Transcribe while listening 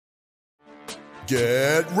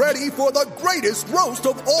Get ready for the greatest roast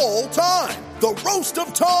of all time, the Roast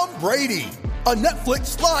of Tom Brady, a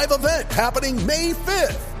Netflix live event happening May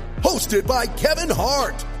 5th. Hosted by Kevin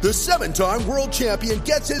Hart, the 7-time world champion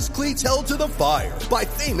gets his cleats held to the fire by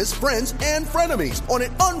famous friends and frenemies on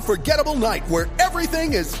an unforgettable night where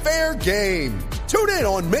everything is fair game. Tune in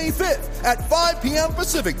on May 5th at 5 p.m.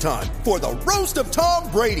 Pacific time for the Roast of Tom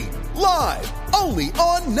Brady, live only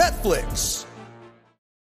on Netflix.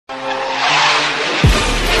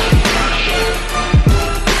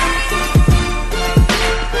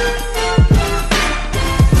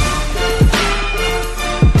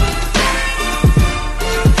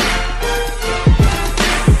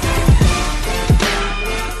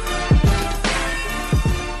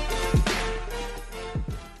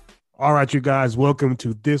 All right, you guys, welcome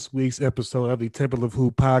to this week's episode of the Temple of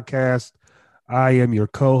Hoop podcast. I am your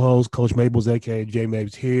co-host, Coach Mabels, a.k.a.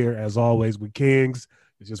 J-Mabes, here, as always, with Kings.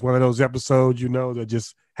 It's just one of those episodes, you know, that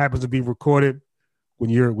just happens to be recorded when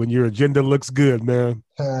your agenda looks good, man.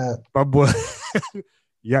 My boy,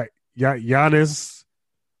 Giannis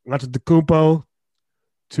Antetokounmpo,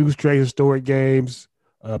 2 straight historic games,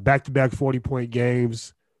 back-to-back 40-point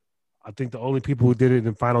games. I think the only people who did it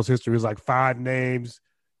in finals history is like 5 names.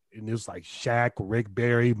 And it was like Shaq, Rick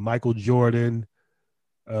Barry, Michael Jordan.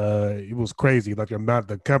 It was crazy. Like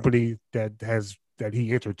the company that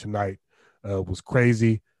he entered tonight was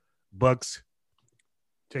crazy. Bucks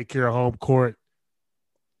take care of home court,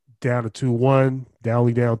 down to 2-1.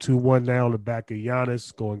 Only down 2-1 now on the back of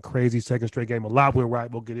Giannis, going crazy. Second straight game. A lot went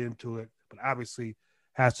right. We'll get into it, but obviously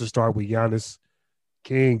has to start with Giannis.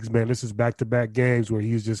 Kings, man, this is back-to-back games where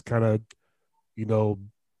he's just kind of, you know,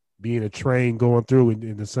 being a train going through,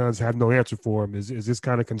 and the Suns have no answer for him. Is this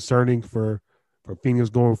kind of concerning for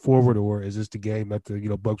Phoenix going forward, or is this the game that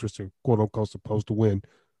the Bucks are quote unquote supposed to win?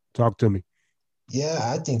 Talk to me. Yeah,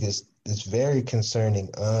 I think it's very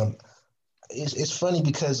concerning. It's funny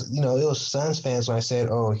because it was Suns fans when I said,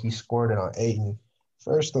 "Oh, he scored it on Ayton."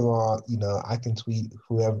 First of all, I can tweet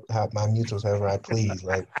whoever my mutuals however I please.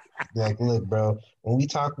 Like, look, bro, when we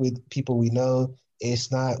talk with people we know,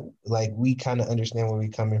 it's not like we kind of understand where we're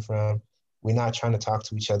coming from. We're not trying to talk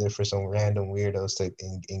to each other for some random weirdos to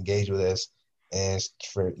engage with us, and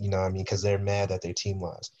for because they're mad that their team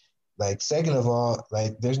lost. Like, second of all,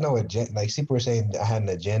 like, there's no agenda. Like, people were saying I had an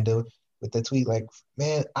agenda with the tweet. Like,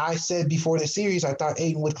 man, I said before the series I thought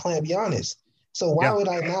Ayton would clamp Giannis. So why would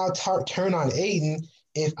I now turn on Ayton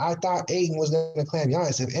if I thought Ayton was going to clamp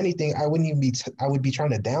Giannis? If anything, I wouldn't even be. I would be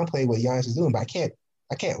trying to downplay what Giannis is doing, but I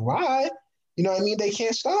can't lie. You know what I mean? They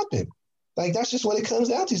can't stop him. Like, that's just what it comes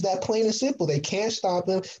down to. It's that plain and simple. They can't stop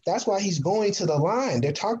him. That's why he's going to the line.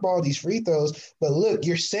 They're talking about all these free throws, but look,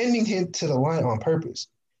 you're sending him to the line on purpose.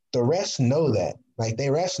 The refs know that. Like, the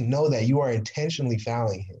refs know that you are intentionally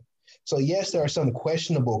fouling him. So, yes, there are some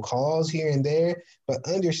questionable calls here and there, but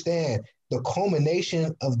understand the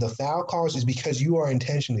culmination of the foul calls is because you are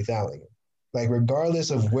intentionally fouling him. Like,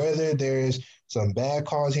 regardless of whether there's some bad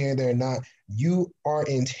calls here and there or not, you are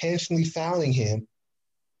intentionally fouling him.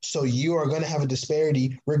 So you are going to have a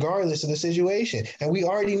disparity regardless of the situation. And we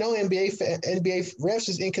already know NBA refs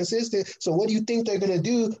is inconsistent. So what do you think they're going to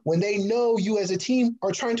do when they know you as a team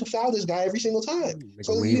are trying to foul this guy every single time?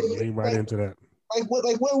 So lean right into that.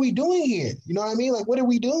 What are we doing here? You know what I mean? Like, what are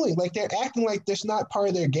we doing? Like, they're acting like that's not part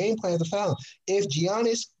of their game plan to foul him. If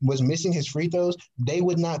Giannis was missing his free throws, they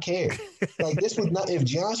would not care. Like, this was not – if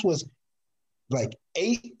Giannis was like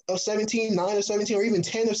 8 of 17, 9 of 17, or even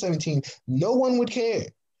 10 of 17, no one would care.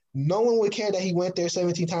 No one would care that he went there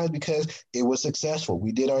 17 times because it was successful.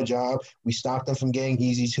 We did our job. We stopped them from getting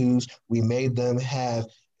easy twos. We made them have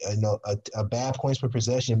a bad points per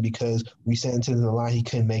possession because we sent him to the line. He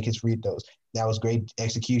couldn't make his free throws. That was great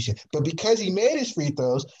execution. But because he made his free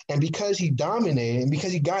throws and because he dominated and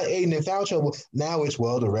because he got Ayton in foul trouble, now it's,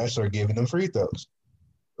 well, the refs are giving them free throws.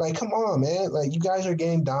 Like, come on, man. Like, you guys are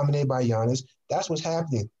getting dominated by Giannis. That's what's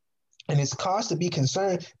happening. And it's cause to be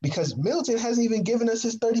concerned because Middleton hasn't even given us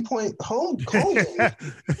his 30-point home game. You know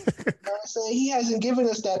what I'm saying? He hasn't given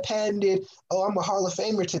us that patented, oh, I'm a Hall of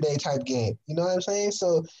Famer today type game. You know what I'm saying?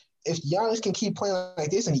 So if Giannis can keep playing like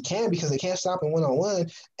this, and he can because they can't stop him one-on-one,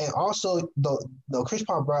 and also Chris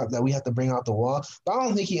Paul brought up that we have to bring out the wall, but I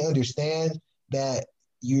don't think he understands that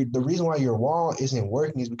the reason why your wall isn't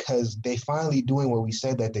working is because they finally doing what we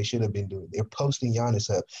said that they should have been doing. They're posting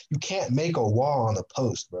Giannis up. You can't make a wall on a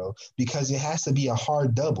post, bro, because it has to be a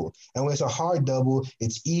hard double. And when it's a hard double,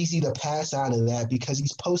 it's easy to pass out of that because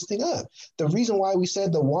he's posting up. The reason why we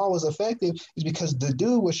said the wall was effective is because the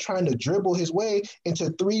dude was trying to dribble his way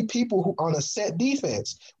into 3 people who on a set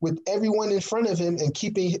defense with everyone in front of him and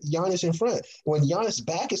keeping Giannis in front. When Giannis'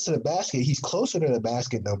 back is to the basket, he's closer to the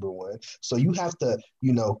basket, number one. So you have to,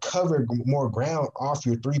 cover more ground off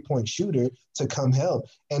your 3-point shooter to come help.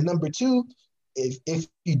 And number two, if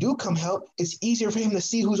you do come help, it's easier for him to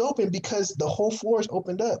see who's open because the whole floor is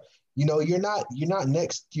opened up. You're not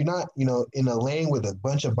next, you're not, in a lane with a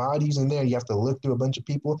bunch of bodies in there. You have to look through a bunch of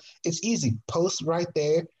people. It's easy. Post right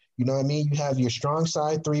there. You know what I mean? You have your strong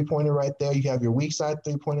side 3-pointer right there. You have your weak side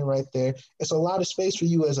 3-pointer right there. It's a lot of space for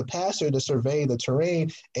you as a passer to survey the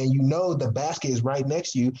terrain, and the basket is right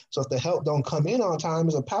next to you. So if the help don't come in on time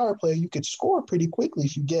as a power player, you could score pretty quickly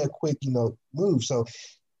if you get a quick, move. So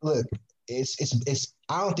look, it's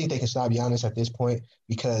I don't think they can stop Giannis at this point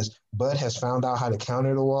because Bud has found out how to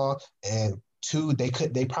counter the wall, and 2,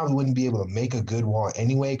 they probably wouldn't be able to make a good wall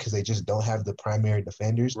anyway because they just don't have the primary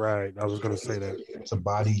defenders. Right. I was going to say that. To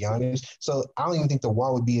body Giannis. So I don't even think the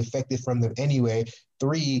wall would be effective from them anyway.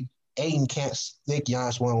 3, Ayton can't stick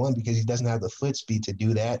Giannis 1-on-1 because he doesn't have the foot speed to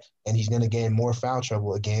do that, and he's going to get in more foul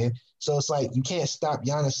trouble again. So it's like you can't stop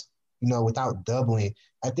Giannis, without doubling.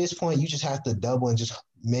 At this point, you just have to double and just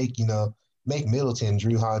make Middleton,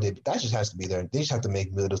 Jrue Holiday. That just has to be there. They just have to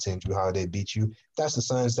make Middleton, Jrue Holiday beat you. If that's the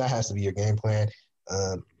Suns, that has to be your game plan.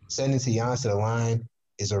 Sending to Giannis to the line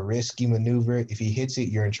is a risky maneuver. If he hits it,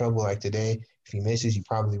 you're in trouble like today. If he misses, you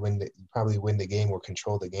probably win the game or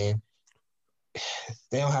control the game.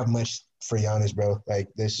 They don't have much for Giannis, bro. Like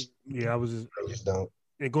this. Yeah, I just don't.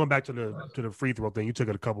 And going back to the free throw thing, you took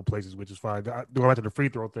it a couple places, which is fine. Going back to the free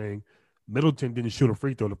throw thing, Middleton didn't shoot a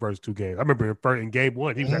free throw in the first 2 games. I remember in game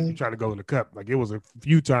 1, he was actually trying to go in the cup. Like it was a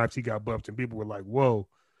few times he got bumped and people were like, whoa.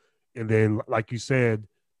 And then, like you said,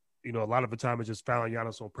 a lot of the time it's just fouling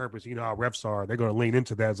Giannis on purpose. You know how refs are. They're going to lean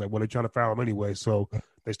into that. It's like, well, they're trying to foul him anyway. So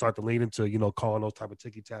they start to lean into, calling those type of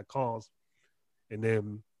ticky-tack calls. And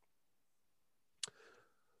then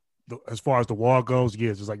as far as the wall goes,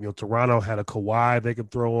 it's just like, Toronto had a Kawhi they could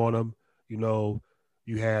throw on him.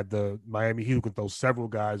 You had the Miami Heat who can throw several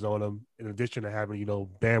guys on him in addition to having,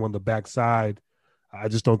 Bam on the backside. I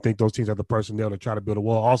just don't think those teams have the personnel to try to build a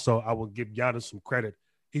wall. Also, I will give Giannis some credit.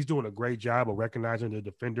 He's doing a great job of recognizing the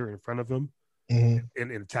defender in front of him and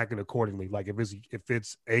attacking accordingly. Like if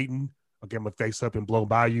it's Ayton, okay, I'm going to face up and blow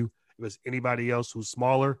by you. If it's anybody else who's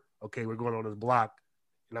smaller, okay, we're going on this block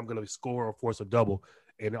and I'm going to score or force a double.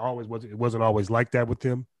 And it wasn't always like that with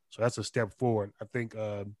him. So that's a step forward. I think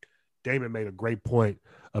Damon made a great point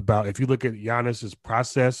about if you look at Giannis's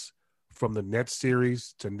process from the Nets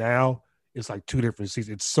series to now, it's like 2 different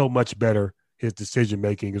seasons. It's so much better, his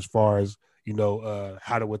decision-making as far as,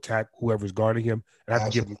 how to attack whoever's guarding him. And I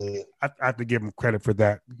have to give him credit for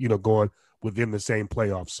that, going within the same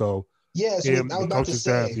playoffs. So, yes, I was about to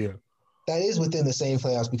say, that is within the same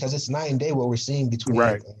playoffs because it's night and day what we're seeing between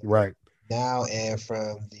right now and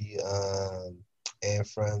from the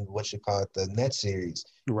Nets series.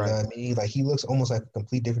 Right. You know what I mean? Like he looks almost like a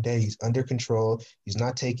complete different day. He's under control. He's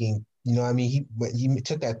not taking, he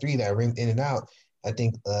took that 3 that rimmed in and out. I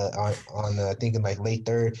think I think in like late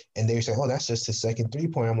third, and they say, "Oh, that's just his second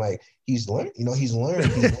 3-point." I'm like, he's learned. He's learned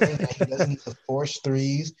that he doesn't need to force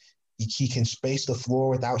threes. He can space the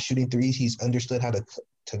floor without shooting threes. He's understood how to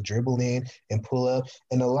dribble in and pull up.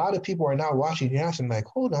 And a lot of people are now watching Giannis and like,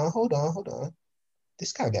 hold on.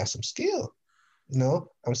 This guy got some skill.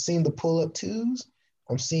 I'm seeing the pull up 2s.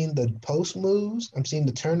 I'm seeing the post moves. I'm seeing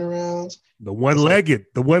the turnarounds. The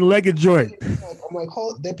one-legged joint. I'm like,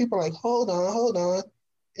 people are like, hold on.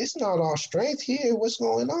 It's not all strength here. What's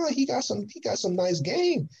going on? He got some nice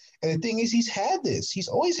game. And the thing is, he's had this. He's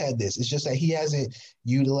always had this. It's just that he hasn't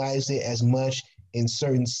utilized it as much in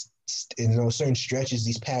certain stretches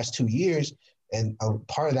these past 2 years. And a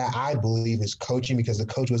part of that, I believe, is coaching because the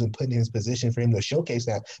coach wasn't put in his position for him to showcase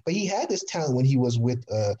that. But he had this talent when he was with,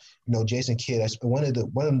 Jason Kidd. That's one of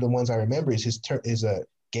the ones I remember is his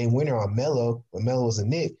game winner on Melo when Melo was a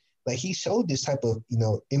Knick. Like he showed this type of,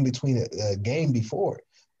 in between a game before.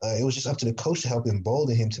 It was just up to the coach to help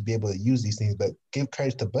embolden him to be able to use these things. But give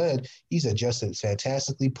credit to Bud. He's adjusted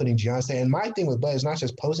fantastically, putting Giannis there. And my thing with Bud is not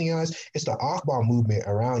just posing Giannis, it's the off-ball movement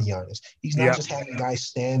around Giannis. He's not just having guys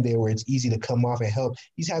stand there where it's easy to come off and help.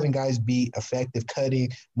 He's having guys be effective, cutting,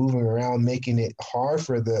 moving around, making it hard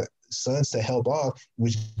for the Suns to help off,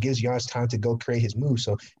 which gives Giannis time to go create his move.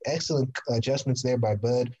 So excellent adjustments there by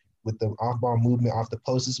Bud. with the off-ball movement off the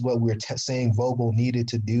post. This is what we're saying Vogel needed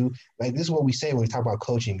to do. Like, this is what we say when we talk about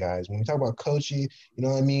coaching, guys. When we talk about coaching, you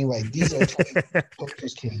know what I mean? Like, these are things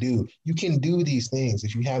coaches can do. You can do these things.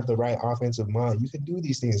 If you have the right offensive mind, you can do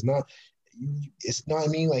these things. It's not, I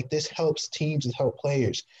mean, like, this helps teams, it helps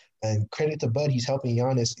players. And credit to Bud, he's helping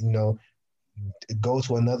Giannis, you know, go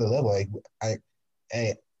to another level. Like,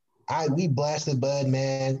 we blasted Bud,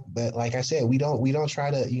 man, but like I said, we don't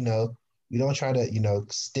try to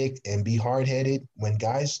stick and be hard-headed. When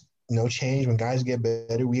guys, you know, change, when guys get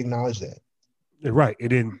better, we acknowledge that. Right. It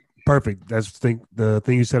didn't perfect. That's the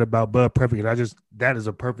thing you said about Bud, perfect. And that is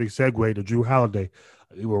a perfect segue to Jrue Holiday.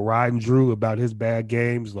 We were riding Jrue about his bad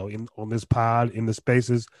games on this pod, in the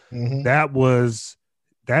spaces. Mm-hmm.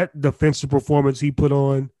 That defensive performance he put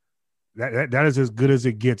on, that is as good as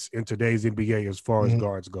it gets in today's NBA as far as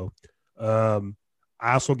guards go.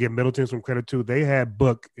 I also give Middleton some credit too. They had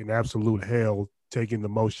Book in absolute hell taking the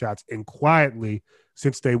most shots, and quietly,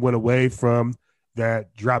 since they went away from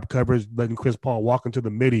that drop coverage, letting Chris Paul walk into the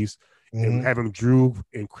middies and having Jrue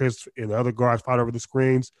and Chris and the other guards fight over the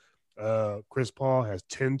screens. Chris Paul has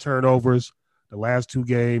 10 turnovers the last 2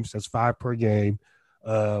 games. That's 5 per game.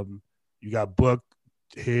 You got Book.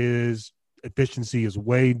 His efficiency is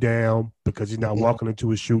way down because he's not walking into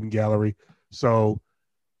his shooting gallery. So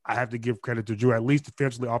I have to give credit to Jrue. At least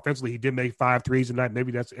defensively, offensively, he did make 5 threes tonight.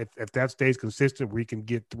 Maybe that's if that stays consistent, where he can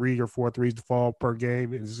get 3 or 4 threes to fall per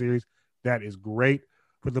game in the series. That is great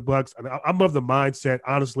for the Bucks. I mean, I'm of the mindset,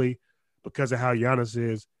 honestly, because of how Giannis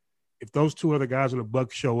is. If those 2 other guys on the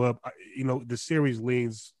Bucks show up, you know, the series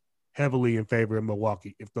leans heavily in favor of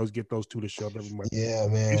Milwaukee if get those 2 to show up every month. Yeah,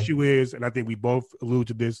 man. The issue is, and I think we both allude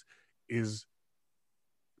to this, is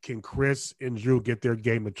can Chris and Jrue get their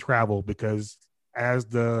game to travel? Because as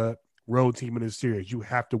the road team in this series, you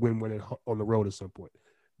have to win on the road at some point.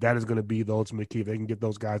 That is going to be the ultimate key. If they can get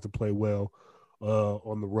those guys to play well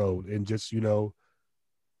on the road. And just, you know,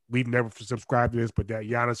 we've never subscribed to this, but that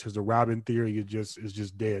Giannis is the Robin theory is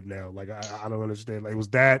just dead now. Like, I don't understand. Like, it was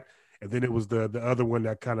that, and then it was the other one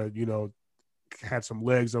that kind of, you know, had some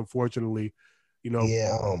legs, unfortunately. You know,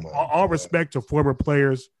 yeah, all respect to former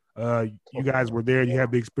players. You guys were there, you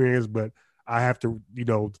have the experience, but I have to, you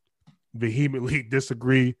know, vehemently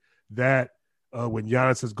disagree that when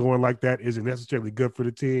Giannis is going like that isn't necessarily good for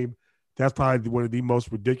the team. That's probably one of the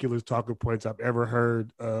most ridiculous talking points I've ever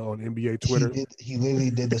heard on NBA Twitter. He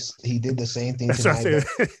literally did this. He did the same thing tonight,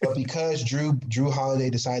 but because Jrue Holiday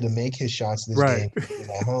decided to make his shots this game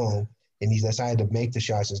at home, and he decided to make the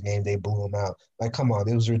shots this game, they blew him out. Like, come on,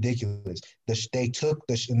 it was ridiculous. They took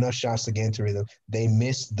enough shots to get into rhythm. They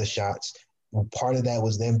missed the shots. Part of that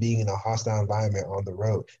was them being in a hostile environment on the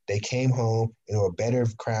road. They came home in a better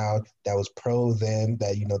crowd that was pro them,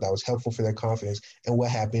 that, you know, that was helpful for their confidence. And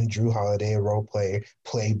what happened? Jrue Holiday, a role player,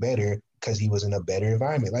 played better because he was in a better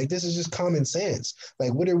environment. Like, this is just common sense.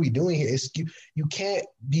 Like, what are we doing here? You can't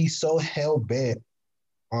be so hell-bent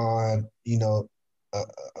on, you know,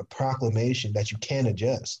 a proclamation that you can't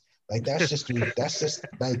adjust. Like, that's just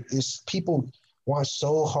like, it's people want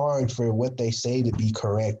so hard for what they say to be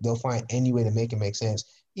correct. They'll find any way to make it make sense,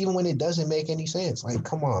 even when it doesn't make any sense. Like,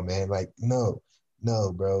 come on, man. Like, no,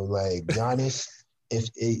 bro. Like, Giannis, if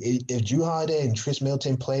Jrue Holiday and Chris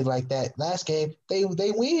Middleton played like that last game, they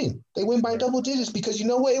win. They win by double digits because, you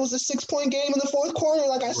know what? It was a 6-point game in the fourth quarter.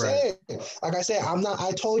 Like I said,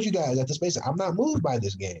 I told you guys at the space, I'm not moved by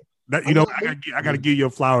this game. You know, I got to give you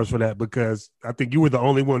flowers for that, because I think you were the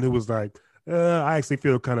only one who was like, I actually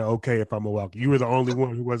feel kind of okay if I'm Milwaukee. You were the only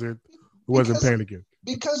one who wasn't panicking.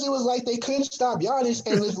 Because it was like they couldn't stop Giannis,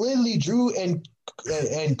 and if literally Jrue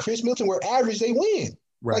and Chris Middleton were average, they win.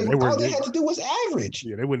 Right. Like, all they had to do was average.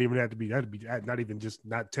 Yeah, they wouldn't even have to be. That would be not even just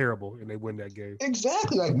not terrible, and they win that game.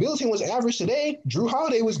 Exactly. Like, Middleton was average today. Jrue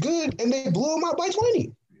Holiday was good, and they blew him out by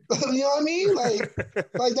 20. You know what I mean?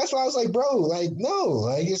 Like that's why I was like, bro, like, no,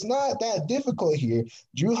 like, it's not that difficult here.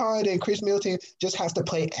 Jrue Holiday and Chris Middleton just have to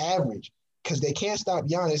play average, because they can't stop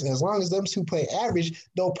Giannis. And as long as them 2 play average,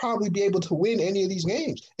 they'll probably be able to win any of these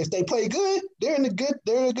games. If they play good, they're in a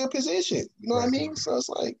good position. You know what I mean? So it's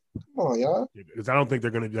like, come on, y'all. Because I don't think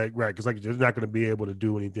they're going to be like, right, because like, they're not going to be able to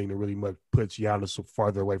do anything that really much puts Giannis so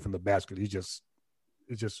farther away from the basket. It's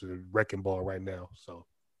just a wrecking ball right now. So.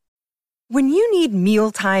 When you need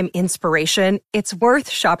mealtime inspiration, it's worth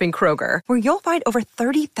shopping Kroger, where you'll find over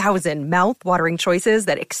 30,000 mouth-watering choices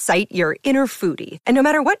that excite your inner foodie. And no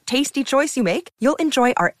matter what tasty choice you make, you'll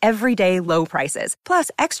enjoy our everyday low prices, plus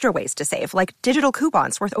extra ways to save, like digital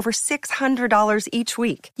coupons worth over $600 each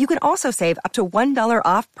week. You can also save up to $1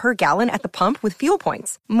 off per gallon at the pump with fuel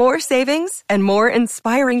points. More savings and more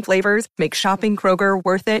inspiring flavors make shopping Kroger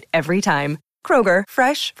worth it every time. Kroger,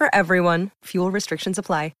 fresh for everyone. Fuel restrictions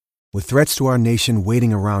apply. With threats to our nation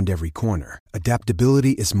waiting around every corner,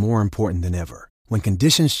 adaptability is more important than ever. When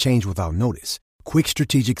conditions change without notice, quick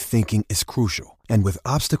strategic thinking is crucial. And with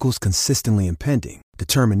obstacles consistently impending,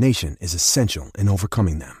 determination is essential in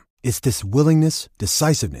overcoming them. It's this willingness,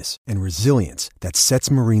 decisiveness, and resilience that sets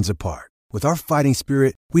Marines apart. With our fighting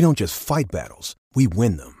spirit, we don't just fight battles, we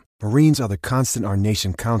win them. Marines are the constant our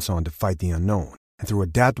nation counts on to fight the unknown. And through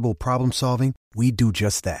adaptable problem solving, we do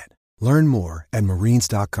just that. Learn more at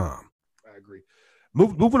marines.com. I agree.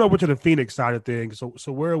 Moving over to the Phoenix side of things.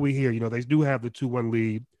 So where are we here? You know, they do have the 2-1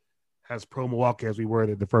 lead, as pro Milwaukee, as we were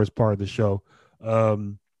in the first part of the show.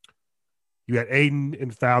 You had Ayton in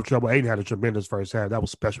foul trouble. Ayton had a tremendous first half. That was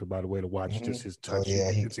special, by the way, to watch. Mm-hmm. Just his touch. Oh, yeah,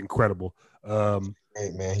 it's incredible.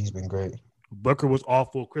 Great, man. He's been great. Booker was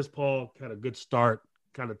awful. Chris Paul had a good start,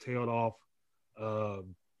 kind of tailed off.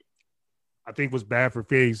 I think what's bad for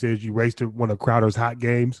Phoenix is you raced to one of Crowder's hot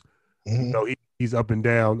games. Mm-hmm. So he's up and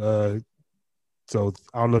down. So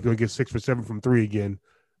I don't know if he'll get 6 for 7 from 3 again.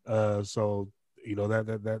 So you know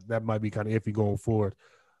that might be kind of iffy going forward.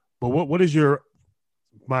 But what is your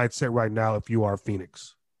mindset right now if you are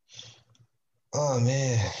Phoenix? Oh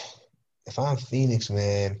man, if I'm Phoenix,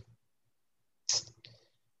 man,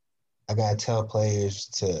 I gotta tell players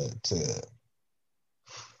to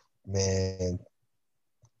man.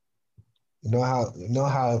 You know how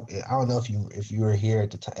I don't know if you were here at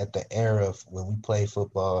the era of when we played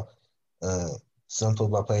football. Some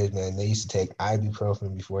football players, man, they used to take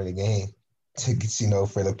ibuprofen before the game to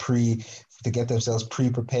get themselves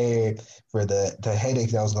pre-prepared for the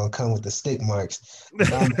headache that was gonna come with the stick marks.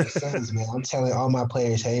 Man, I'm telling all my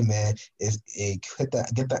players, hey man, get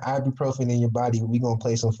the ibuprofen in your body. We gonna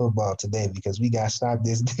play some football today because we gotta stop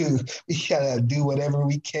this dude. We gotta do whatever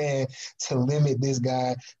we can to limit this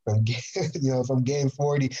guy from game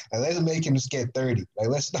 40. Like, let's make him just get 30. Like,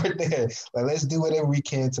 let's start there. Like, let's do whatever we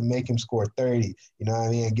can to make him score 30. You know what I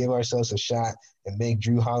mean? And give ourselves a shot and make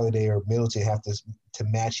Drew Holiday or Middleton have to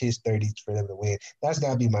match his 30s for them to win. That's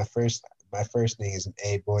got to be my first thing is,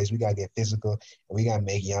 hey, boys, we got to get physical, and we got to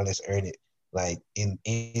make Giannis earn it. Like,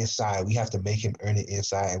 inside, we have to make him earn it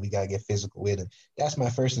inside, and we got to get physical with him. That's my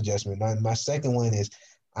first adjustment. My second one is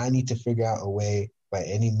I need to figure out a way by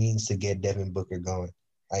any means to get Devin Booker going.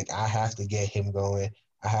 Like, I have to get him going.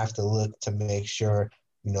 I have to look to make sure,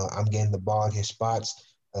 I'm getting the ball in his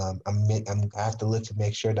spots. I have to look to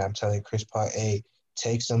make sure that I'm telling Chris Paul, hey,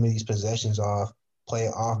 take some of these possessions off, play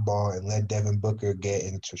off ball, and let Devin Booker get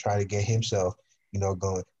in to try to get himself,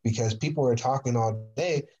 going. Because people are talking all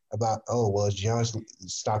day about, oh, well, it's Giannis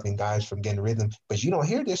stopping guys from getting rhythm. But you don't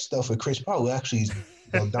hear this stuff with Chris Paul, who actually is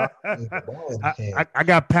dominating the ball in his hand. I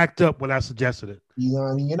got packed up when I suggested it. You know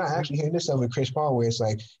what I mean? You're not actually hearing this stuff with Chris Paul where it's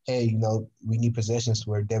like, hey, we need possessions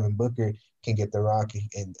where Devin Booker can get the rock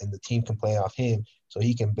and the team can play off him so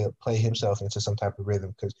he can play himself into some type of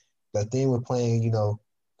rhythm. Because the thing with playing,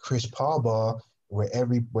 Chris Paul ball, where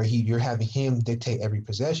you're having him dictate every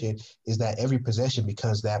possession, is that every possession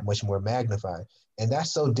becomes that much more magnified, and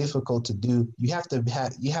that's so difficult to do. You have to be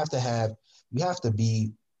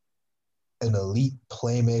an elite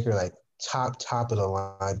playmaker, like top of the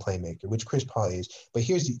line playmaker, which Chris Paul is. But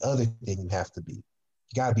here's the other thing you have to be: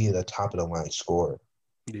 you gotta be the top of the line scorer.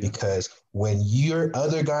 Yeah. Because when your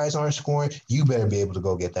other guys aren't scoring, you better be able to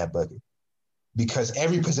go get that bucket. Because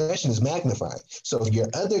every possession is magnified. So if your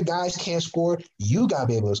other guys can't score, you got to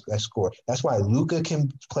be able to score. That's why Luka can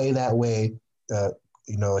play that way,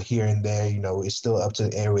 here and there. It's still up to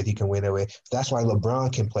the air whether he can win that way. That's why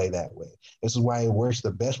LeBron can play that way. This is why it works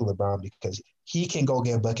the best with LeBron, because he can go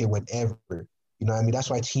get a bucket whenever. That's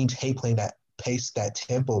why teams hate playing that pace, that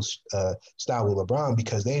tempo style with LeBron,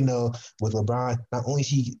 because they know with LeBron, not only is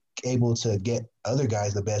he able to get other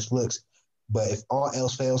guys the best looks, but if all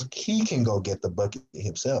else fails, he can go get the bucket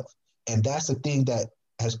himself. And that's the thing that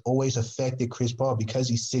has always affected Chris Paul, because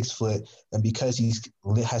he's 6 foot and because he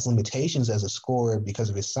has limitations as a scorer because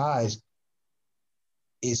of his size.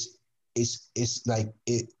 It's like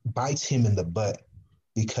it bites him in the butt,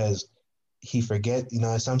 because he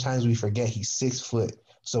sometimes we forget he's 6 foot.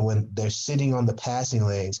 So when they're sitting on the passing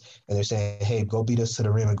lanes and they're saying, hey, go beat us to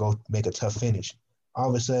the rim and go make a tough finish, all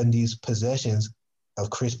of a sudden these possessions of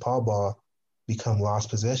Chris Paul ball become lost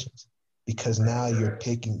possessions, because now you're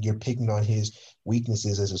picking on his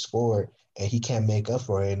weaknesses as a scorer, and he can't make up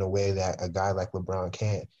for it in a way that a guy like LeBron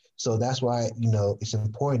can. So that's why, it's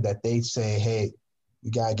important that they say, hey,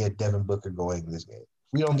 we got to get Devin Booker going in this game.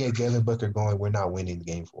 If we don't get Devin Booker going, we're not winning the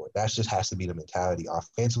game for it. That just has to be the mentality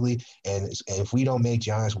offensively. And if we don't make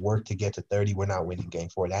Giannis work to get to 30, we're not winning game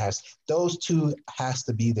 4. Those two has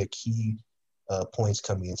to be the key points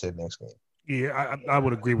coming into the next game. Yeah, I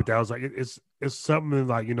would agree with that. I was like, it's something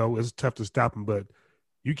like, it's tough to stop him, but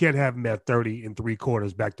you can't have him at 30 in 3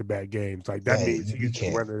 quarters back-to-back games. Like that Yeah, means you he's just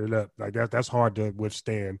can't. running it up. Like that's hard to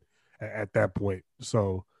withstand at that point.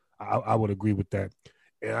 So I would agree with that.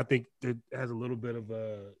 And I think it has a little bit of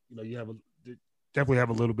you have definitely have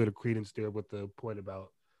a little bit of credence there with the point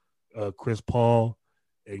about Chris Paul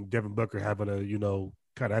and Devin Booker having to,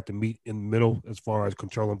 kind of have to meet in the middle as far as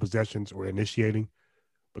controlling possessions or initiating.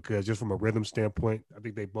 Because just from a rhythm standpoint, I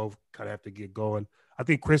think they both kind of have to get going. I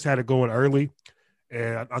think Chris had it going early,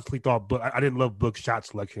 and I actually thought, but I didn't love Book's shot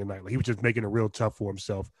selection tonight. Like, he was just making it real tough for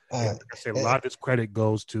himself. And like I said, a lot of this credit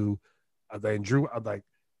goes to Drew. Like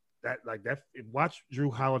that. Watch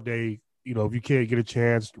Drew Holiday. If you can't get a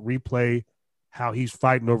chance, replay how he's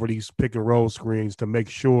fighting over these pick and roll screens to make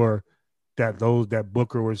sure that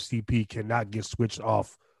Booker or CP cannot get switched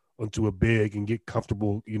off onto a big and get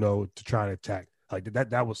comfortable, to try and attack. Like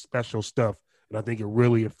that was special stuff. And I think it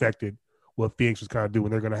really affected what Phoenix was kind of doing.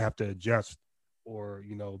 They're going to have to adjust or,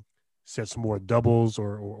 set some more doubles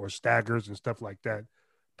or staggers and stuff like that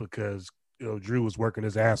because, Drew was working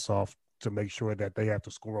his ass off to make sure that they have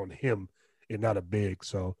to score on him and not a big.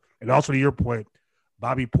 So, and also to your point,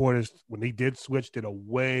 Bobby Portis, when he did switch, did a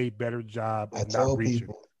way better job of not reaching.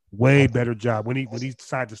 Way better job. When he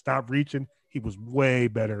decided to stop reaching, he was way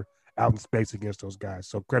better out in space against those guys.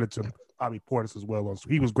 So credit to Bobby Portis as well. So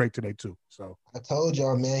he was great today too. So I told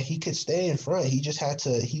y'all, man, he could stay in front. He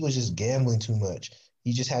was just gambling too much.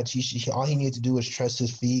 He just had to, all he needed to do was trust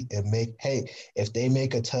his feet and if they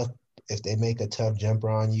make a tough jumper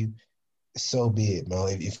on you, so be it,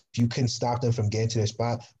 man. If you can stop them from getting to their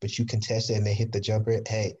spot, but you contest it and they hit the jumper,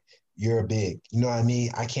 hey, you're a big. You know what I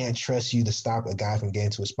mean? I can't trust you to stop a guy from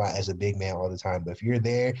getting to a spot as a big man all the time. But if you're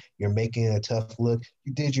there, you're making a tough look,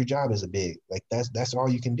 you did your job as a big. Like that's all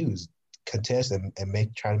you can do is contest and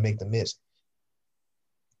try to make the miss.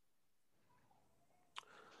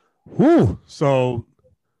 Whew. So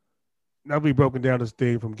now we've broken down this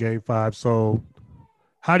thing from game 5. So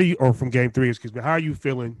from game 3, excuse me, how are you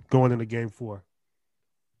feeling going into game 4?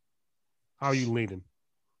 How are you leaning?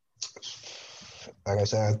 Like I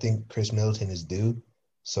said, I think Chris Middleton is due,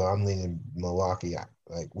 so I'm leaning Milwaukee.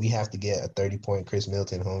 We have to get a 30-point Chris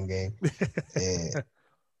Middleton home game, and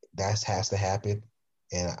that has to happen.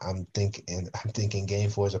 And I'm thinking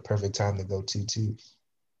game 4 is a perfect time to go 2-2.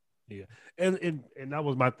 Yeah, and that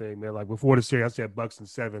was my thing, man. Like before the series, I said Bucks in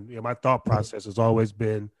 7. My thought process has always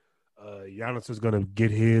been Giannis is going to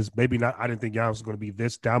get his. Maybe not. I didn't think Giannis was going to be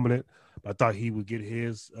this dominant, but I thought he would get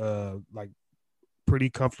his pretty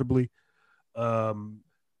comfortably.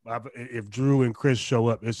 If Drew and Chris show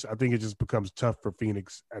up, I think it just becomes tough for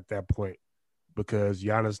Phoenix at that point because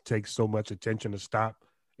Giannis takes so much attention to stop,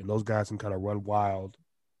 and those guys can kind of run wild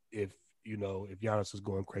if Giannis is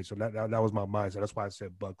going crazy. So that was my mindset. That's why I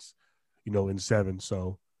said Bucks, in 7.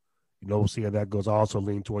 So, we'll see how that goes. I also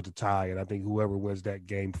lean towards a tie, and I think whoever wins that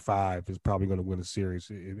game 5 is probably going to win the series,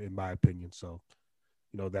 in my opinion. So,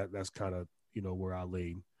 that's kind of where I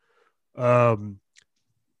lean.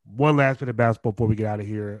 One last bit of basketball before we get out of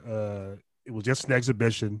here. It was just an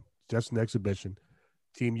exhibition.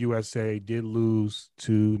 Team USA did lose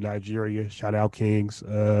to Nigeria. Shout out Kings.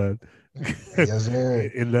 Yes,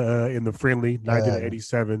 sir. In the friendly,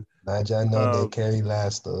 90-87. Niger, I know they carry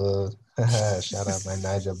last. Shout out my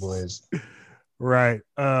Niger boys. Right.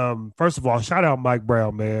 First of all, shout out Mike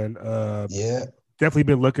Brown, man. Yeah. Definitely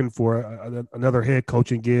been looking for another head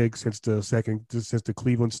coaching gig since the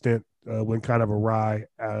Cleveland stint went kind of awry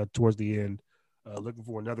towards the end. Looking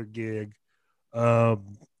for another gig.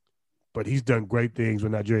 But he's done great things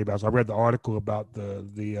with Nigeria basketball. I read the article about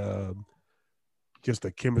the just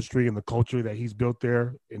the chemistry and the culture that he's built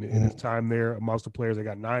there in his time there amongst the players. They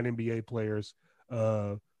got 9 NBA players.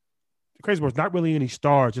 The crazy part is not really any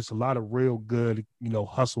stars, just a lot of real good,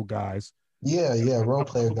 hustle guys. Yeah, role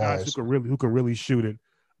player guys who can really shoot it.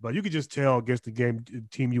 But you could just tell against the game,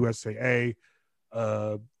 Team USA,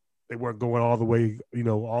 they weren't going all the way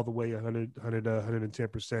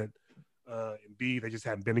 110%. And B, they just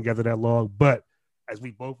haven't been together that long. But as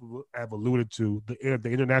we both have alluded to, the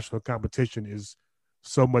international competition is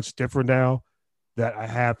so much different now that a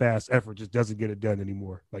half-ass effort just doesn't get it done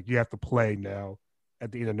anymore. Like you have to play now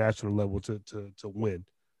at the international level to win.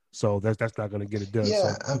 So that's not going to get it done.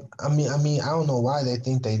 Yeah, so. I mean, I don't know why they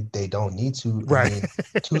think they don't need to. Right. I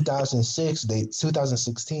mean,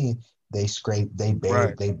 2016, they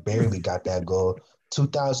barely got that goal.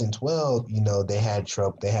 2012, they had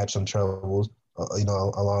trouble. They had some troubles,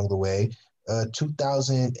 along the way.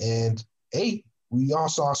 2008, we all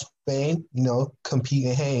saw Spain, compete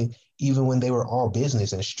and hang, even when they were all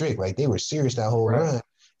business and strict. Like they were serious that whole run.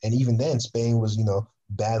 And even then, Spain was,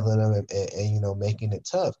 battling them and making it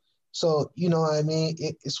tough. So, you know what I mean?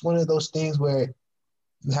 It's one of those things where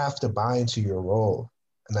you have to buy into your role.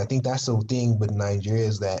 And I think that's the thing with Nigeria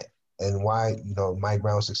is that, and why, Mike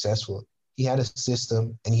Brown was successful. He had a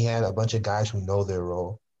system and he had a bunch of guys who know their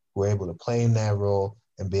role, who were able to play in that role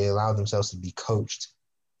and allow themselves to be coached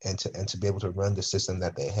and to be able to run the system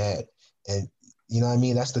that they had. And, you know what I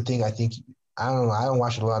mean? That's the thing. I think, I don't know, I don't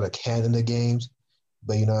watch a lot of Canada games,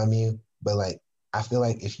 but you know what I mean? But I feel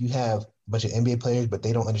like if you have a bunch of NBA players, but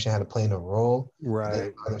they don't understand how to play in a role, right, they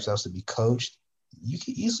allow themselves to be coached, you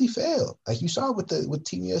can easily fail. Like you saw with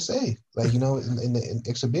Team USA, in the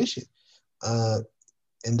exhibition. And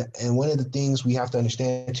one of the things we have to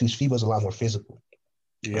understand too is FIBA is a lot more physical.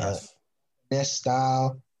 Yes. That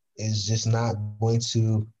style is just not going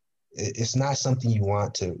to. It's not something you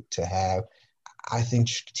want to have. I think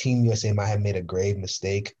Team USA might have made a grave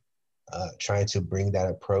mistake trying to bring that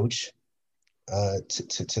approach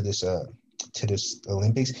to this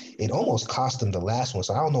Olympics. It almost cost them the last one.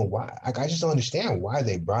 So I don't know why. I just don't understand why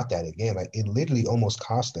they brought that again. It literally almost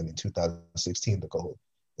cost them in 2016 the gold.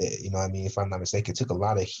 You know what I mean? If I'm not mistaken, it took a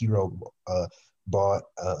lot of hero ball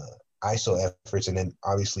ISO efforts, and then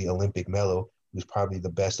obviously Olympic Melo, who's probably the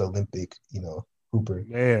best Olympic, hooper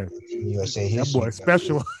Man, in USA history. That boy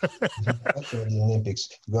special. Special in the Olympics.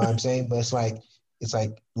 You know what I'm saying? But it's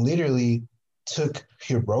like literally took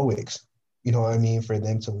heroics, you know what I mean, for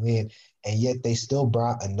them to win. And yet they still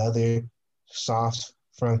brought another soft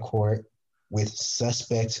front court with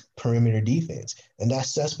suspect perimeter defense. And that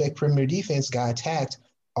suspect perimeter defense got attacked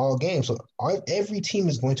all game. So every team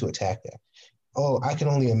is going to attack that. Oh, I can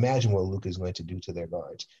only imagine what Luka is going to do to their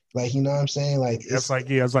guards. You know what I'm saying? It's like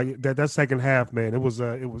that second half, man. It was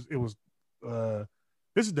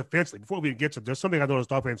this is defensively. Before we get to, there's something I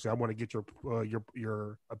noticed offensively I want to get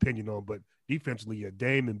your opinion on, but defensively,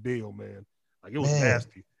 Dame and Beal, man, it was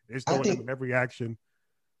nasty. It's throwing them in every action.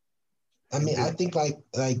 I mean, I think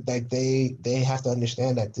they have to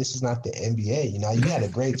understand that this is not the NBA. You had a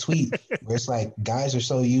great tweet where it's like guys are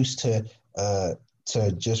so used to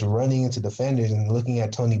just running into defenders and looking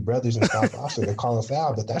at Tony Brothers and Scott Foster to call a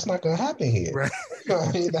foul, but that's not going to happen here. Right. You know what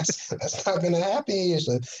I mean? That's not going to happen here.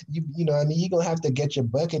 So you know what I mean? You're going to have to get your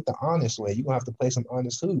bucket the honest way. You're going to have to play some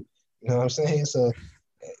honest hoop. You know what I'm saying? So,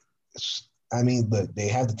 I mean, look, they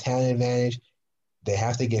have the talent advantage. They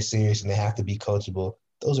have to get serious and they have to be coachable.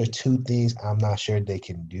 Those are two things I'm not sure they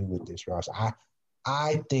can do with this roster.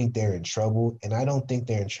 I think they're in trouble, and I don't think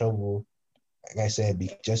they're in trouble, like I said,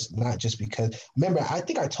 not just because. Remember, I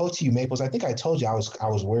think I told you, Maples. I think I told you I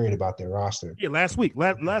was worried about their roster. Yeah, last week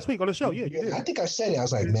on the show. Yeah, you did. I think I said it. I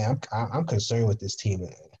was like, man, I'm concerned with this team.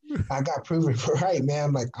 I got proven right,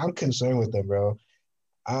 man. I'm concerned with them, bro.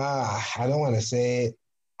 I don't want to say it.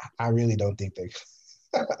 I really don't think they.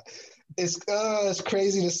 It's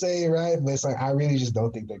crazy to say, right? But it's I really just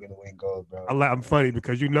don't think they're gonna win gold, bro. I'm funny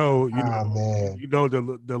because the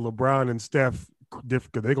LeBron and Steph,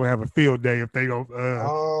 because they're gonna have a field day if they don't.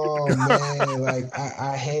 Oh man,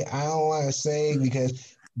 I don't want to say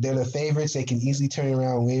because they're the favorites. They can easily turn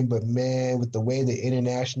around and win, but man, with the way the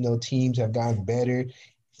international teams have gotten better,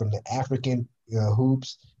 from the African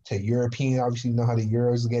hoops to European, obviously you know how the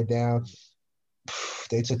Euros get down.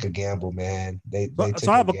 They took a gamble, man.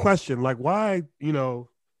 So I have a question. Why,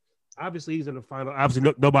 obviously he's in the final.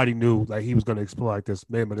 Obviously, nobody knew he was going to explode like this,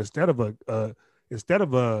 man. But instead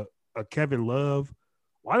of a Kevin Love,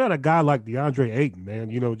 why not a guy like DeAndre Ayton, man?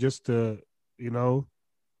 They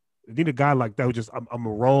need a guy like that who just I'm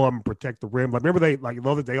a roll, I'm gonna protect the rim. Remember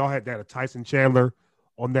they all had that a Tyson Chandler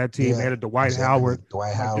on that team. They had a Dwight Howard.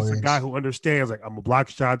 It's a guy who understands I'm gonna block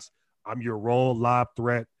shots. I'm your roll lob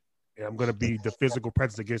threat. And I'm going to be the physical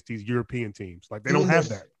presence against these European teams. They don't have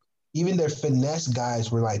that. Even their finesse guys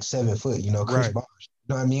were 7 foot, Chris right. Bosh. You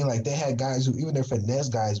know what I mean? They had guys who, even their finesse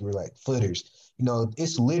guys were footers.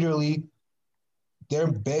 It's literally their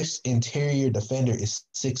best interior defender is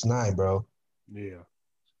 6'9", bro. Yeah.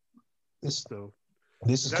 This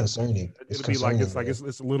is concerning. It'll be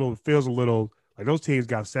it's a little, it feels a little like those teams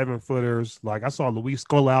got 7-footers. I saw Luis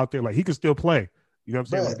Scola out there, he could still play. You know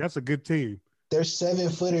what I'm saying? That's a good team. They're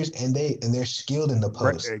 7-footers and they're skilled in the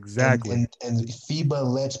post. Right, exactly. And FIBA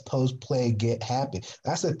lets post play happen.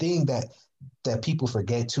 That's the thing that people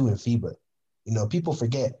forget too in FIBA. People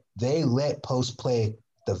forget they let post play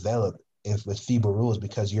develop with FIBA rules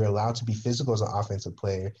because you're allowed to be physical as an offensive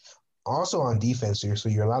player. Also on defense, so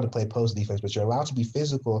you're allowed to play post defense, but you're allowed to be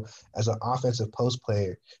physical as an offensive post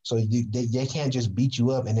player. So they can't just beat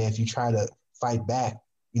you up, and then if you try to fight back,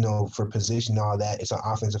 for position and all that, it's an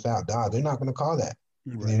offensive foul. Dog, they're not going to call that.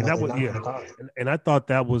 Right. And I thought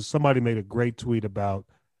that was somebody made a great tweet about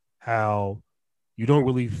how you don't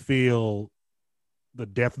really feel the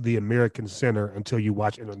depth of the American center until you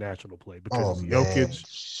watch international play because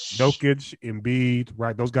Jokic, Embiid,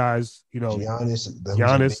 right? Those guys,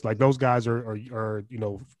 Giannis, like those guys are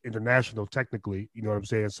international technically. You know what I'm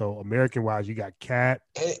saying? So American wise, you got Cat.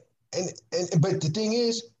 But the thing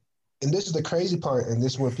is, and this is the crazy part, and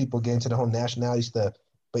this is where people get into the whole nationality stuff.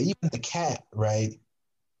 But even the Cat, right?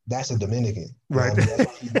 That's a Dominican, right?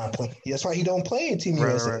 That's why he don't play in Team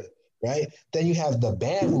USA. Right? Then you have the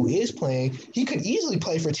Bam who is playing. He could easily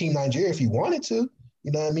play for Team Nigeria if he wanted to.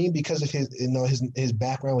 You know what I mean? Because of his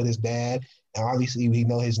background with his dad, and obviously we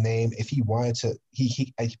know his name. If he wanted to,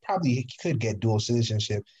 he probably could get dual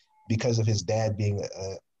citizenship because of his dad being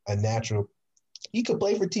a natural. He could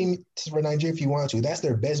play for Nigeria if he wanted to. That's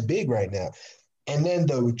their best big right now. And then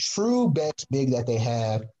the true best big that they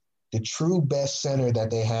have, the true best center that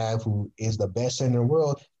they have, who is the best center in the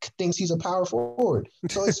world, thinks he's a power forward.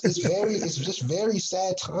 So it's just very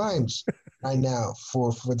sad times right now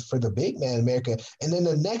for the big man in America. And then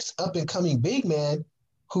the next up and coming big man,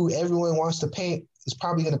 who everyone wants to paint, is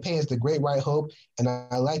probably going to paint as the great white hope. And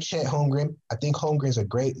I like Chet Holmgren. I think Holmgren's a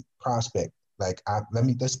great prospect. Like let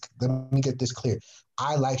me get this clear.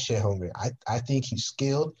 I like Chet Holmgren. I think he's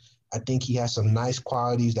skilled. I think he has some nice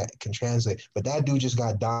qualities that can translate, but that dude just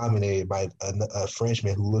got dominated by a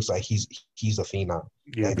Frenchman who looks like he's a phenom.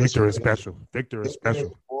 Yeah, like, Victor is special.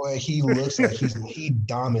 Boy, he looks like he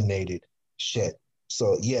dominated shit.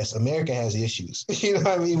 So yes, America has issues. You know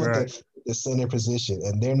what I mean with the center position,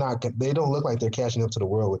 and they don't look like they're catching up to the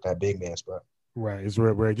world with that big man spot. Right, it's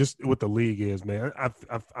where just what the league is, man.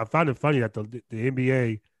 I find it funny that the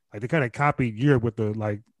NBA, like, they kind of copied Europe with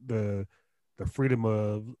the freedom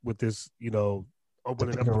of with this,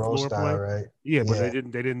 opening up the floor style, play, right? Yeah, but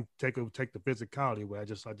they didn't take the physicality away. I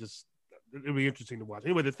just it'll be interesting to watch.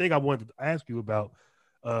 Anyway, the thing I wanted to ask you about,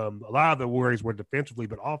 a lot of the worries were defensively,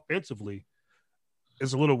 but offensively,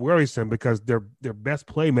 it's a little worrisome because their best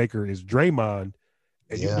playmaker is Draymond,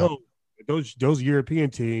 and those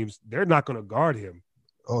European teams, they're not going to guard him.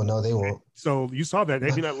 Oh no, they won't. So you saw that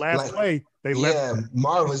maybe that last play they left. Yeah,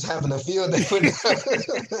 Marv was having a field day.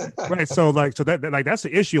 Right. So that's the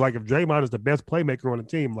issue. Like if Draymond is the best playmaker on the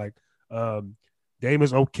team, like Dame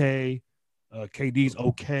is okay, KD's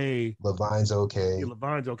okay, Levine's okay. Yeah,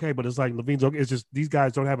 Levine's okay, but it's like Levine's okay. It's just these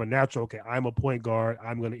guys don't have a natural. Okay, I'm a point guard.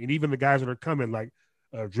 And even the guys that are coming, like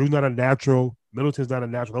Drew's not a natural, Middleton's not a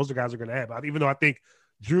natural. Those are guys are going to have. Even though I think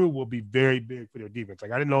Drew will be very big for their defense.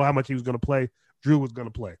 Like I didn't know how much he was going to play. Drew was going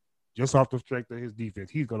to play just off the strength of his defense.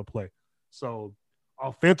 He's going to play. So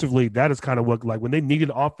offensively, that is kind of what, like when they needed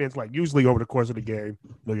offense, like usually over the course of the game,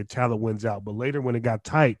 your talent wins out. But later when it got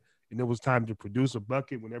tight and it was time to produce a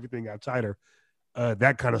bucket, when everything got tighter,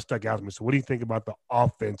 that kind of stuck out to me. So what do you think about the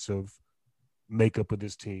offensive makeup of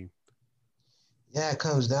this team? Yeah, it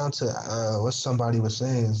comes down to what somebody was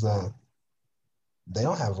saying is that they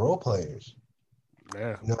don't have role players.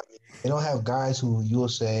 Yeah. They don't have guys who you'll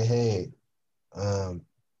say, hey,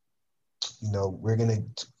 we're going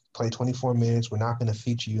to play 24 minutes. We're not going to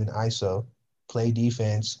feature you in ISO. Play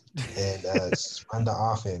defense and run the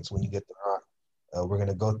offense when you get the rock. We're going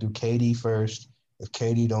to go through KD first. If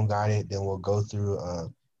KD don't got it, then we'll go through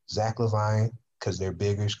Zach LaVine because they're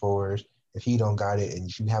bigger scorers. If he don't got it and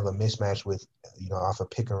if you have a mismatch with, off a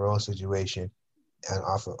pick and roll situation and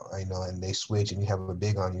off of, and they switch and you have a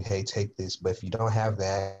big on you, hey, take this. But if you don't have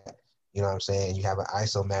that, you know what I'm saying, you have an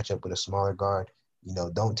ISO matchup with a smaller guard,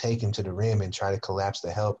 don't take him to the rim and try to collapse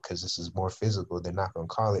the help because this is more physical. They're not going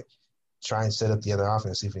to call it. Try and set up the other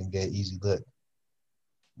offense, see if we can get an easy look.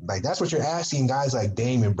 Like, that's what you're asking guys like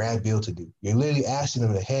Dame and Brad Beal to do. You're literally asking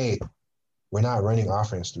them to, hey, we're not running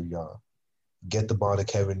offense through y'all. Get the ball to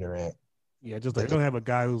Kevin Durant. Yeah, just like they don't have a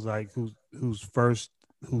guy whose first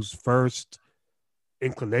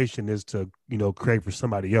inclination is to, create for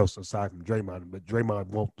somebody else aside from Draymond, but Draymond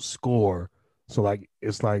won't score. So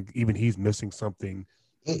it's like even he's missing something.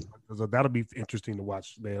 So that'll be interesting to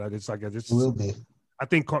watch, man. It will be. I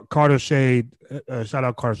think Carter Shade, shout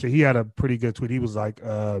out Carter Shade. He had a pretty good tweet. He was like,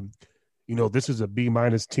 this is a B-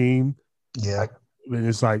 team. Yeah. And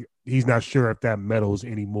it's like he's not sure if that medals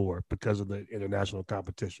anymore because of the international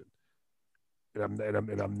competition. And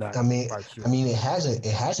I'm not. Quite sure. It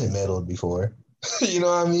hasn't medaled before. You know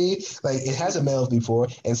what I mean? Like, it hasn't medaled before.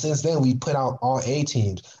 And since then, we put out all A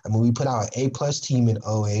teams. We put out an A+ team in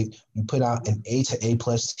 2008. We put out an A to A+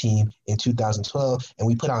 team in 2012. And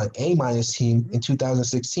we put out an A- team in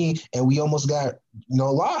 2016. And we almost got,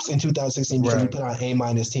 lost in 2016 because we put out an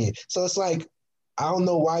A- team. So it's like, I don't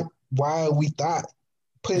know why we thought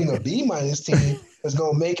putting a B- team was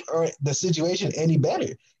going to make the situation any better.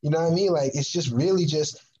 You know what I mean? Like, it's just really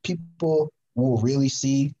just people will really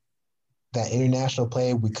see that international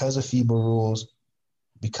play because of FIBA rules,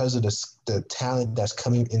 because of the talent that's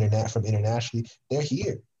coming from internationally, they're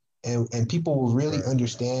here. And people will really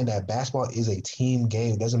understand that basketball is a team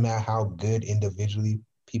game. It doesn't matter how good individually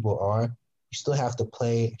people are. You still have to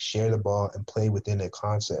play, share the ball, and play within a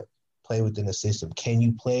concept, play within a system. Can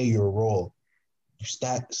you play your role?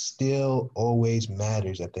 That still always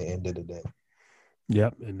matters at the end of the day.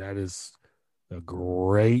 Yep, and that is a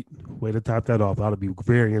great way to top that off. That'll be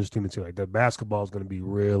very interesting to see. Like, the basketball is going to be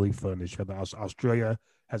really fun this year. Australia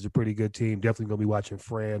has a pretty good team. Definitely going to be watching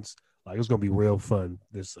France. Like, it's going to be real fun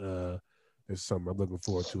this summer. I'm looking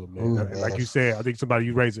forward to it, man. Ooh, and like you said, I think somebody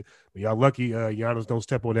you raised it. Y'all lucky Giannis don't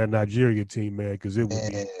step on that Nigeria team, man, because it would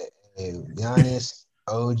be Giannis,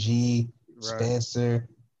 OG, Spencer.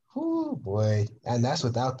 Whoo, boy. And that's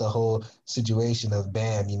without the whole situation of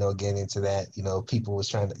Bam, getting into that. People was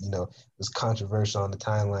trying to, it was controversial on the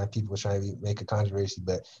timeline. People were trying to make a controversy,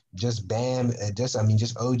 but just Bam and just OG,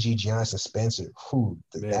 Giannis, and Spencer. Whoo,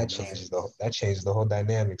 that changes the whole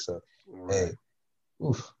dynamic. So, hey,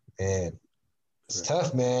 oof, man. It's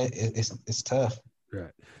tough, man. It's tough.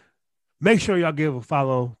 Right. Make sure y'all give a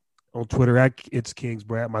follow on Twitter at It's Kings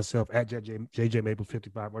Brad, myself at JJ Maple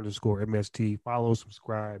 55 _MST. Follow,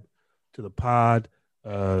 subscribe to the pod.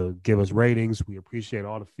 Give us ratings. We appreciate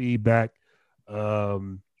all the feedback. Yeah,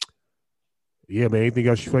 man. Anything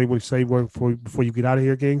else you want to say before you get out of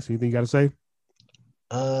here, Kings? Anything you got to say?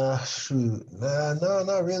 Shoot. No,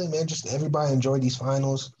 not really, man. Just everybody enjoy these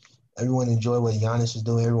finals. Everyone enjoy what Giannis is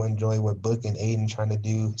doing. Everyone enjoy what Book and Aiden trying to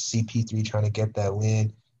do. CP3 trying to get that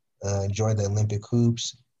win. Enjoy the Olympic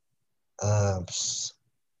hoops.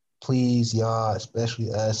 Please, y'all, especially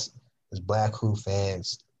us as Black Hoop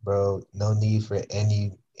fans, bro, no need for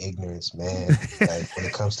any ignorance, man. Like, when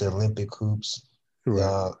it comes to Olympic hoops,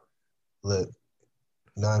 y'all, look,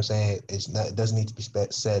 you know what I'm saying? It doesn't need to be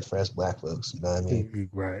said for us Black folks. You know what I mean?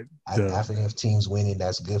 Right. African teams winning,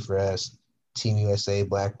 that's good for us. Team USA,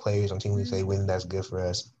 Black players on Team USA winning, that's good for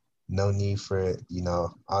us. No need for,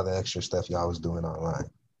 all the extra stuff y'all was doing online.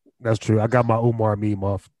 That's true. I got my Umar meme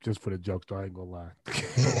off just for the jokes, though. I ain't gonna lie.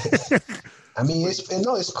 I mean,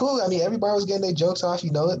 it's cool. I mean, everybody was getting their jokes off,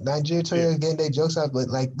 Nigeria was getting their jokes off, but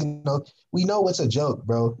we know what's a joke,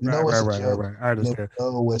 bro. We know what's a joke. Right. I understand. We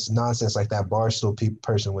know what's nonsense, like that Barstool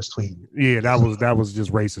person was tweeting. Yeah, that was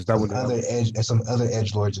just racist. Some other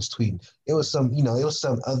edgelords just tweeting. It was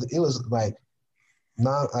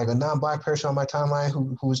like a non-Black person on my timeline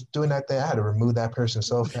who was doing that thing. I had to remove that person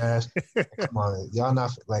so fast. Come on, y'all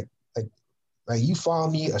not like you follow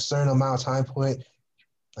me a certain amount of time point.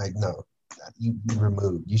 Like, no, you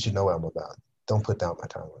removed. You should know what I'm about. Don't put that on my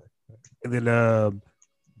timeline. And then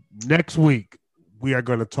next week we are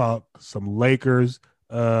going to talk some Lakers.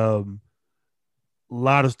 A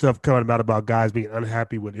lot of stuff coming about guys being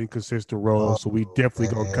unhappy with inconsistent roles. So we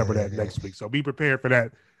definitely going to cover that next week. So be prepared for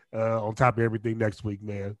that. On top of everything next week,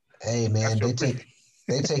 man. Hey, man,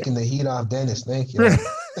 they taking the heat off Dennis. Thank you.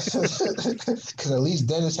 Because at least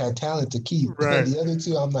Dennis had talent to keep. Right. The other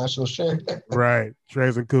two, I'm not so sure. Right.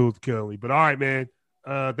 Trez and Cool's killing me. But all right, man.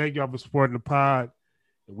 Thank y'all for supporting the pod.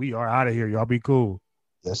 We are out of here. Y'all be cool.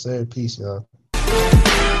 Yes, sir. Peace, y'all.